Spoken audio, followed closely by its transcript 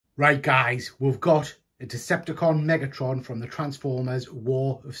Right guys, we've got a Decepticon Megatron from the Transformers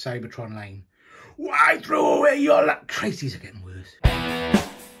War of Cybertron line. Why throw away your Tracy's are getting worse.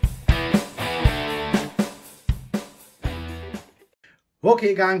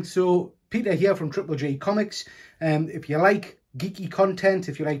 Okay gang, so Peter here from Triple G Comics. If you like geeky content,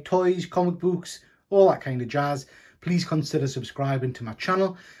 if you like toys, comic books, all that kind of jazz, please consider subscribing to my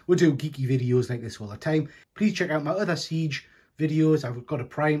channel. We do geeky videos like this all the time. Please check out my other Siege videos. I've got a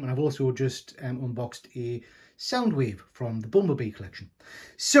Prime and I've also just unboxed a Soundwave from the Bumblebee collection.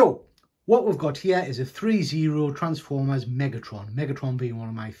 So what we've got here is a ThreeZero Transformers Megatron. Megatron being one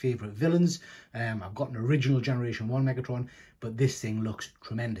of my favourite villains. I've got an original Generation 1 Megatron, but this thing looks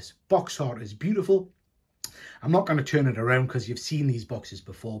tremendous. Box art is beautiful. I'm not going to turn it around because you've seen these boxes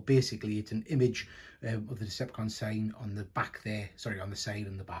before. Basically, it's an image of the Decepticon sign on the back there. Sorry, on the side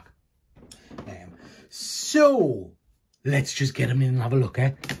and the back. So let's just get him in and have a look,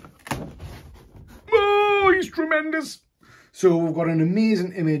 eh? Oh, he's tremendous. So we've got an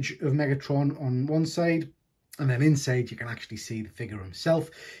amazing image of Megatron on one side, and then inside you can actually see the figure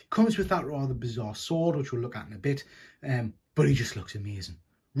himself. Comes with that rather bizarre sword, which we'll look at in a bit, but he just looks amazing.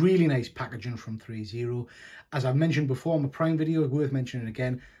 Really nice packaging from ThreeZero. As I've mentioned before in my Prime video, worth mentioning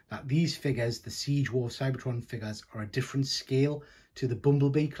again, that these figures, the Siege War Cybertron figures, are a different scale to the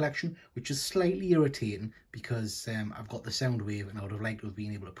Bumblebee collection, which is slightly irritating because I've got the Soundwave and I would have liked to have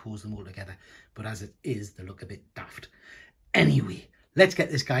been able to pose them all together, but as it is, they look a bit daft. Anyway, let's get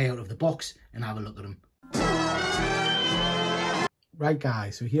this guy out of the box and have a look at him. Right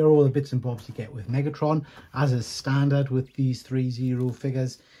guys, so here are all the bits and bobs you get with Megatron. As is standard with these ThreeZero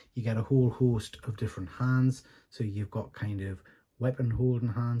figures, you get a whole host of different hands. So you've got kind of weapon holding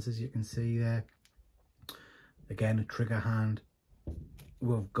hands, as you can see there. Again, a trigger hand.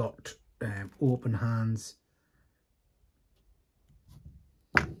 We've got open hands.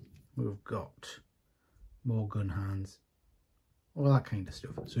 We've got more gun hands. All that kind of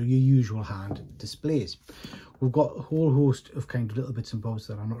stuff. So your usual hand displays. We've got a whole host of kind of little bits and bobs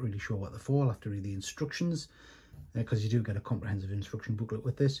that I'm not really sure what they're for. I'll have to read the instructions because you do get a comprehensive instruction booklet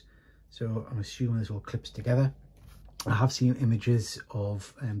with this. So I'm assuming this all clips together. I have seen images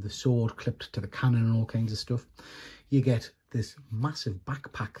of the sword clipped to the cannon and all kinds of stuff. You get this massive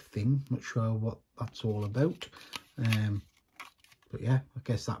backpack thing. Not sure what that's all about. But yeah, I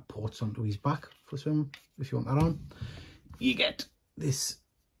guess that ports onto his back for some, if you want that on. You get this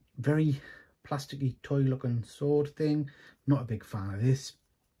very plasticky toy looking sword thing. Not a big fan of this.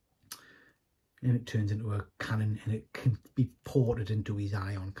 And it turns into a cannon and it can be ported into his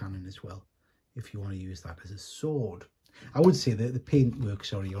ion cannon as well, if you want to use that as a sword. I would say that the paint work,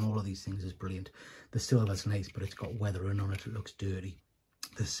 sorry, on all of these things is brilliant. The silver's nice, but it's got weathering on it. It looks dirty.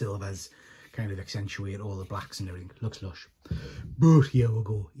 The silvers kind of accentuate all the blacks and everything. Looks lush. But here we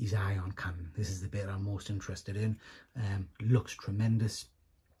go, his ion cannon. This is the bit I'm most interested in. Looks tremendous.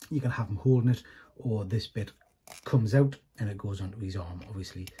 You can have him holding it, or this bit comes out and it goes onto his arm,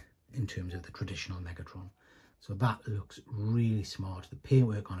 obviously, in terms of the traditional Megatron. So that looks really smart. The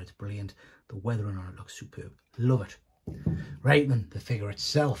paintwork on it's brilliant. The weathering on it looks superb. Love it. Right then, the figure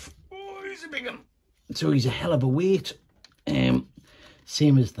itself. Oh, he's a big one. So he's a hell of a weight.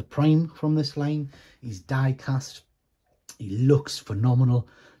 Same as the Prime from this line. He's die cast. He looks phenomenal.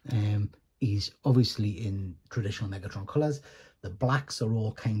 He's obviously in traditional Megatron colours. The blacks are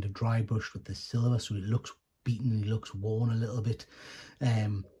all kind of dry brushed with the silver, so it looks beaten, he looks worn a little bit.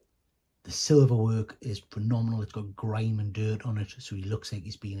 The silver work is phenomenal. It's got grime and dirt on it, so he looks like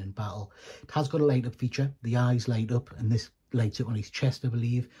he's been in battle. It has got a light up feature. The eyes light up, and this lights up on his chest, I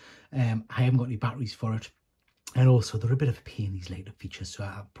believe. I haven't got any batteries for it. And also, they're a bit of a pain, these light up features, so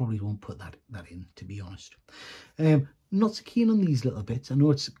I probably won't put that in, to be honest. Not so keen on these little bits. I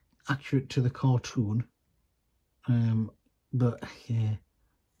know it's accurate to the cartoon, but yeah,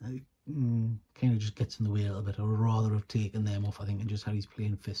 kind of just gets in the way a little bit. I would rather have taken them off, I think, and just had his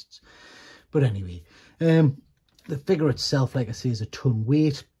plain fists. But anyway, the figure itself, like I say, is a ton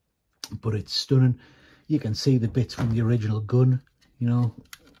weight, but it's stunning. You can see the bits from the original gun, you know.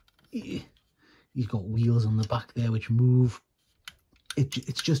 He's got wheels on the back there which move.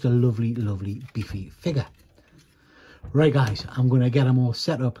 It's just a lovely, lovely, beefy figure. Right, guys, I'm going to get them all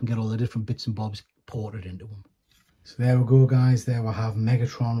set up and get all the different bits and bobs ported into them. So there we go, guys. There we have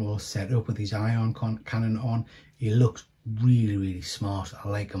Megatron all set up with his ion cannon on. He looks really, really smart. I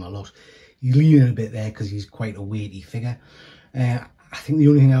like him a lot. He's leaning a bit there because he's quite a weighty figure. I think the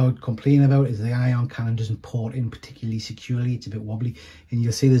only thing I would complain about is the ion cannon doesn't port in particularly securely. It's a bit wobbly. And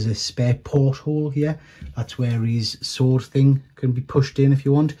you'll see there's a spare porthole here. That's where his sword thing can be pushed in if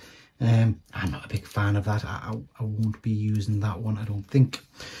you want. I'm not a big fan of that. I won't be using that one, I don't think.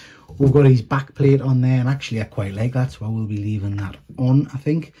 We've got his back plate on there, and actually I quite like that, so I will be leaving that on, I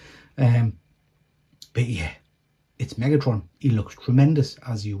think. But yeah, it's Megatron. He looks tremendous,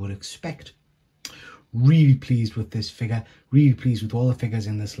 as you would expect. Really pleased with this figure. Really pleased with all the figures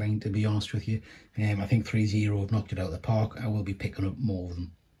in this line, to be honest with you. I think ThreeZero have knocked it out of the park. I will be picking up more of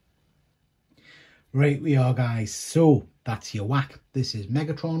them. Right, we are, guys. So that's your whack. This is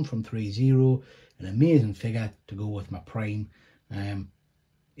Megatron from ThreeZero. An amazing figure to go with my Prime.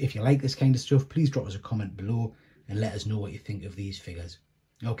 If you like this kind of stuff, please drop us a comment below and let us know what you think of these figures.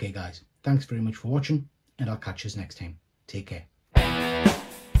 Okay, guys. Thanks very much for watching, and I'll catch you next time. Take care.